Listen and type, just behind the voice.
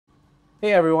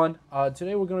Hey everyone,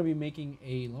 today we're going to be making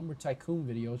a lumber tycoon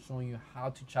video showing you how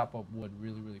to chop up wood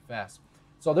really fast.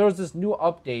 So there was this new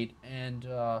update, and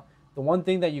the one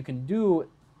thing that you can do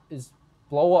is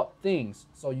blow up things.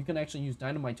 So you can actually use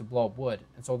dynamite to blow up wood,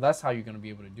 and so that's how you're going to be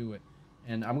able to do it.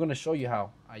 And I'm going to show you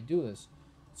how I do this.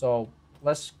 So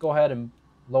let's go ahead and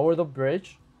lower the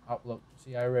bridge. Oh, look,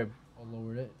 see, I already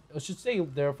lowered it. It should stay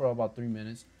there for about 3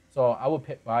 minutes. So I will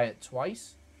hit by it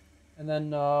twice. And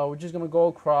then we're just going to go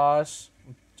across,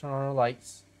 turn on our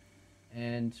lights,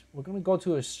 and we're going to go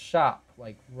to a shop,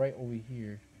 like right over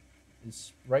here.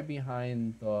 It's right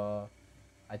behind the,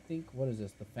 I think, what is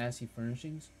this? The fancy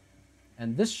furnishings.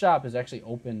 And this shop is actually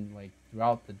open like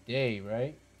throughout the day,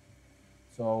 right?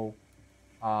 So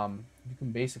you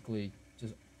can basically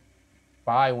just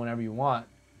buy whenever you want.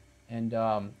 And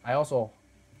I also,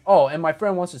 oh, and my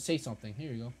friend wants to say something.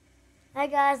 Here you go. Hi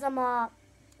guys,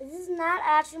 this is not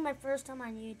actually my first time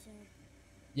on YouTube.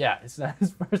 Yeah, it's not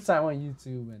his first time on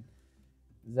YouTube, and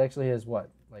it's actually his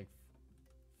what, like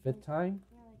fifth time?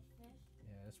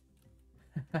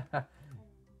 Yeah, that's...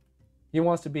 He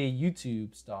wants to be a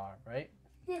YouTube star, right?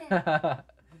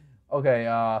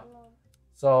 Okay,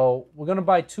 so we're gonna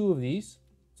buy 2 of these.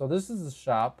 So this is the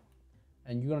shop,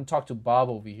 and you're gonna talk to Bob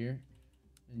over here,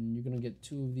 and you're gonna get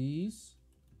 2 of these.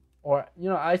 Or,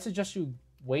 I suggest you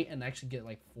wait and actually get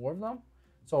like 4 of them.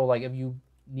 So like if you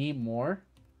need more,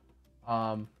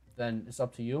 then it's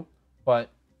up to you. But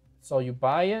so you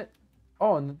buy it.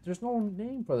 Oh, and there's no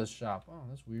name for this shop. Oh,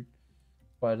 that's weird.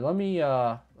 But let me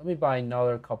buy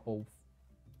another couple.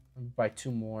 Let me buy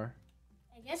 2 more.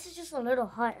 I guess it's just a little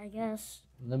hot, I guess.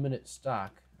 Limited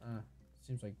stock.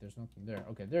 Seems like there's nothing there.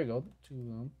 Okay, there you go. 2 of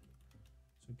them.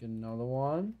 So get another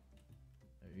one.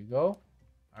 There you go.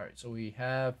 All right, so we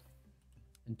have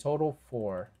in total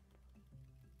 4.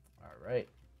 All right.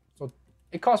 So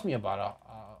it cost me about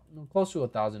close to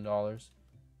 $1,000,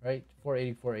 right?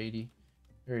 480.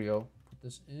 Here you go. Put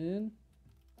this in.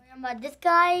 But this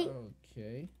guy,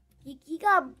 okay. He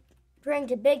got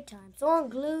pranked big time. Someone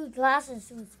glued glasses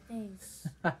to his face.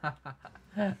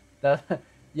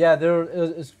 Yeah,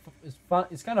 it's fun.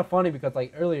 It's kind of funny because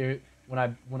like earlier when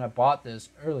I bought this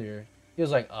earlier, he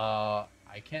was like, I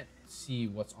can't see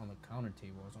what's on the counter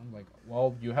table. So I'm like,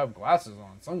 well, you have glasses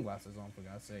on, sunglasses on, for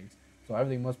God's sakes. So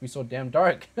everything must be so damn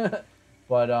dark.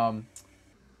 But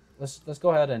let's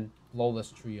go ahead and blow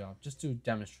this tree up just to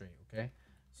demonstrate, okay?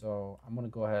 So I'm gonna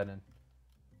go ahead and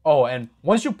and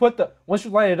once you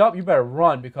light it up, you better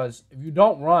run, because if you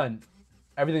don't run,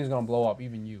 everything's gonna blow up,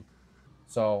 even you.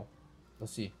 So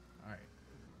let's see. All right.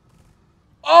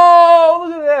 Oh,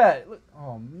 look at that! Look,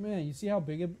 oh man, you see how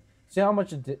big it? See how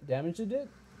much damage it did?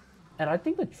 And I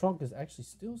think the trunk is actually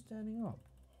still standing up.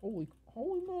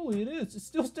 Holy moly, it is! It's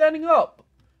still standing up.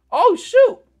 Oh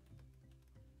shoot!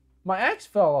 My axe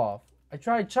fell off. I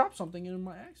tried to chop something and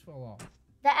my axe fell off.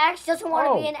 The axe doesn't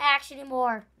want to be an axe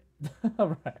anymore.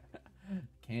 Right.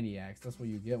 Candy axe. That's what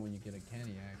you get when you get a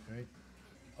candy axe, right?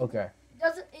 Okay.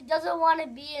 It doesn't want to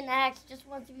be an axe. It just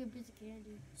wants to be a piece of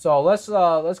candy. So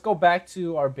let's go back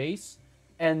to our base.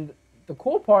 And the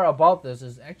cool part about this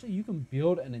is actually you can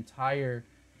build an entire,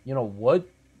 wood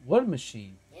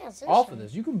machine. Yeah, off of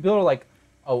this. You can build like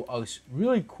a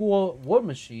really cool wood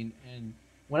machine, and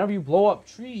whenever you blow up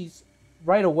trees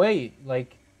right away,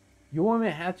 like you won't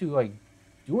even have to like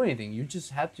do anything. You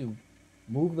just have to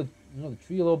move the the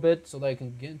tree a little bit so that it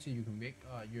can get into you can make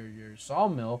your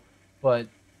sawmill. But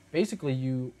basically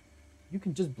you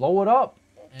can just blow it up,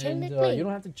 and you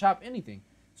don't have to chop anything.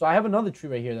 So I have another tree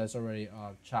right here that's already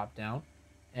chopped down,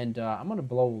 and I'm gonna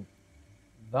blow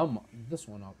this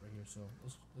one up right here. So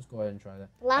let's go ahead and try that.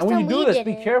 And when you do this,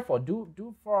 be careful. Do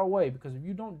it far away, because if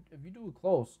you do it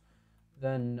close,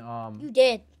 then you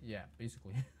did. Yeah,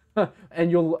 basically.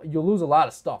 And you'll lose a lot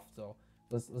of stuff. So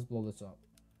let's blow this up.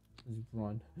 Let's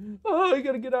run. Oh, I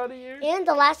gotta get out of here. And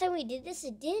the last time we did this,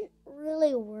 it didn't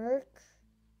really work.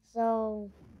 So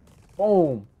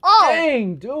boom. Oh,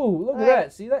 dang, dude, look at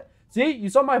that. See that? See, you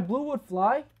saw my blue wood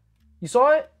fly? You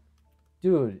saw it?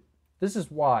 Dude, this is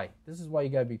why you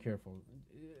gotta be careful.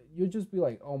 You'll just be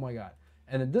like, oh my god.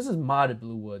 And then this is modded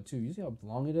blue wood too. You see how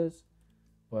long it is?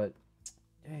 But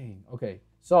dang. Okay,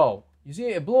 so you see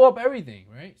it blew up everything,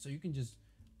 right? So you can just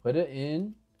put it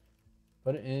in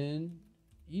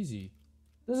easy.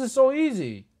 This is so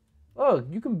easy. Look,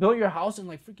 you can build your house in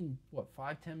like freaking what,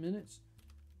 5-10 minutes.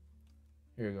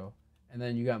 Here you go. And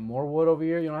then you got more wood over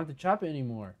here. You don't have to chop it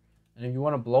anymore. And if you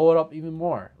want to blow it up even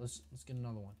more, let's get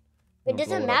another one. It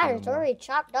doesn't matter. It's already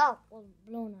chopped up. Well,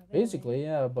 blown up. Basically,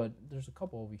 yeah, but there's a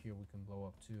couple over here we can blow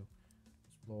up too.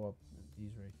 Let's blow up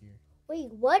these right here.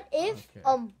 Wait, what if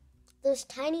there's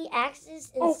tiny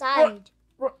axes inside?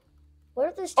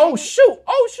 there's Oh shoot!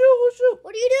 Oh shoot! Oh shoot!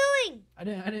 What are you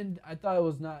doing? I thought it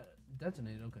was not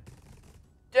detonated. Okay.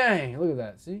 Dang! Look at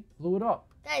that. See? Blew it up.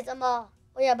 Guys, oh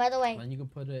yeah, by the way. And you can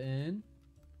put it in.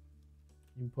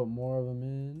 You can put more of them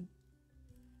in.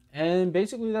 And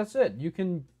basically that's it. You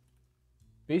can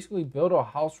basically build a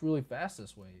house really fast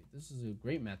this way. This is a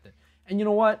great method. And you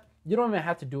know what? You don't even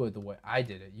have to do it the way I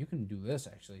did it. You can do this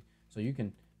actually. So you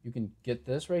can get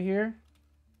this right here.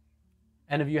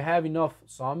 And if you have enough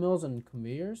sawmills and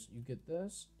conveyors, you get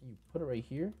this. You put it right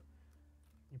here.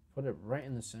 You put it right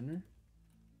in the center.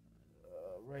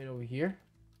 Right over here.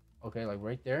 Okay, like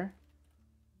right there.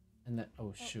 And then,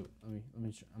 oh shoot. I'm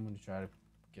gonna try to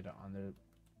get it on there.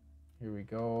 Here we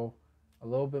go. A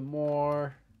little bit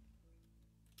more.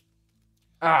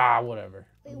 Ah, whatever.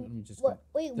 Let me just go.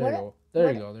 Wait, there you go.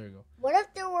 There you go. What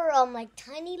if there were like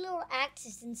tiny little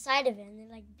axes inside of it and it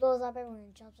like blows up everyone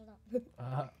and chops it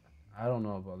up? I don't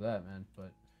know about that, man,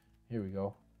 but here we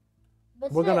go.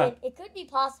 But still, it could be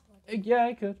possible. Yeah,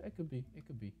 it could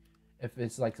be. If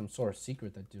it's like some sort of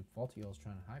secret that Defaultio is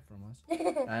trying to hide from us.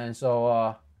 And so,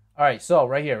 all right, so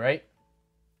right here, right?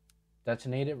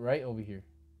 Detonate it right over here.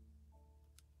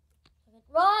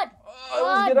 Rod!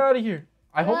 Let's get out of here.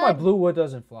 I hope my blue wood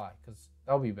doesn't fly, because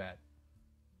that would be bad.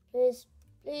 Please.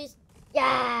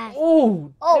 Yes!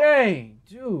 Oh, dang,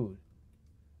 dude.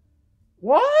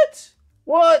 What?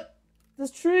 What? This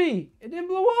tree, it didn't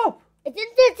blow up. It's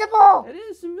invincible! It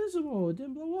is invisible. It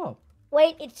didn't blow up.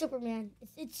 Wait, it's Superman.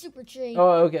 It's Super Tree.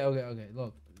 Oh, okay.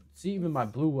 Look, see, even my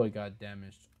blue wood got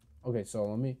damaged. Okay, so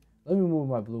let me move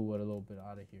my blue wood a little bit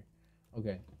out of here.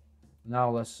 Okay, now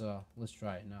let's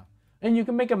try it now. And you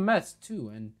can make a mess too.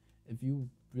 And if you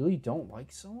really don't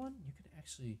like someone, you can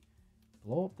actually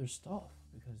blow up their stuff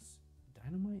because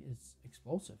dynamite is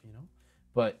explosive, you know.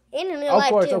 But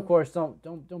of course,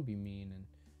 don't be mean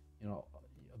and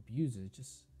abuse it.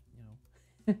 Just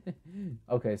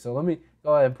Okay, so let me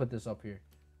go ahead and put this up here.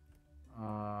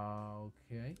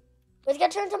 Okay. It's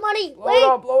gonna turn to money.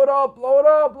 Blow it up.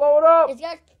 It's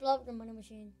gonna blow up the money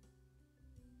machine.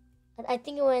 I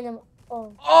think it went in the...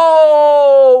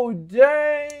 Oh,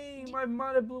 dang! My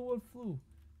mighty blue wood flew.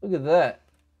 Look at that.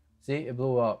 See, it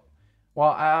blew up. Well,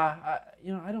 I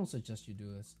don't suggest you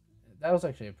do this. That was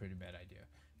actually a pretty bad idea.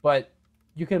 But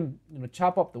you can,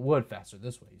 chop up the wood faster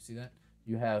this way. You see that?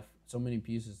 You have so many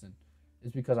pieces, and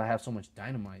it's because I have so much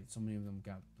dynamite. So many of them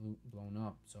got blown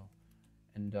up. So,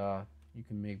 and you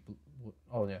can make.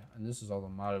 Oh yeah, and this is all the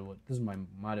modded wood. This is my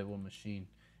modded wood machine.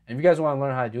 And if you guys want to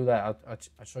learn how to do that,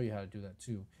 I'll show you how to do that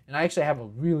too. And I actually have a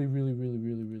really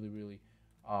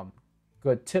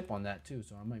good tip on that too.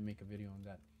 So I might make a video on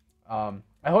that.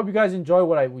 I hope you guys enjoy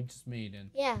what we just made,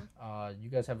 and yeah. You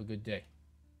guys have a good day.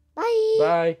 Bye.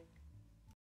 Bye.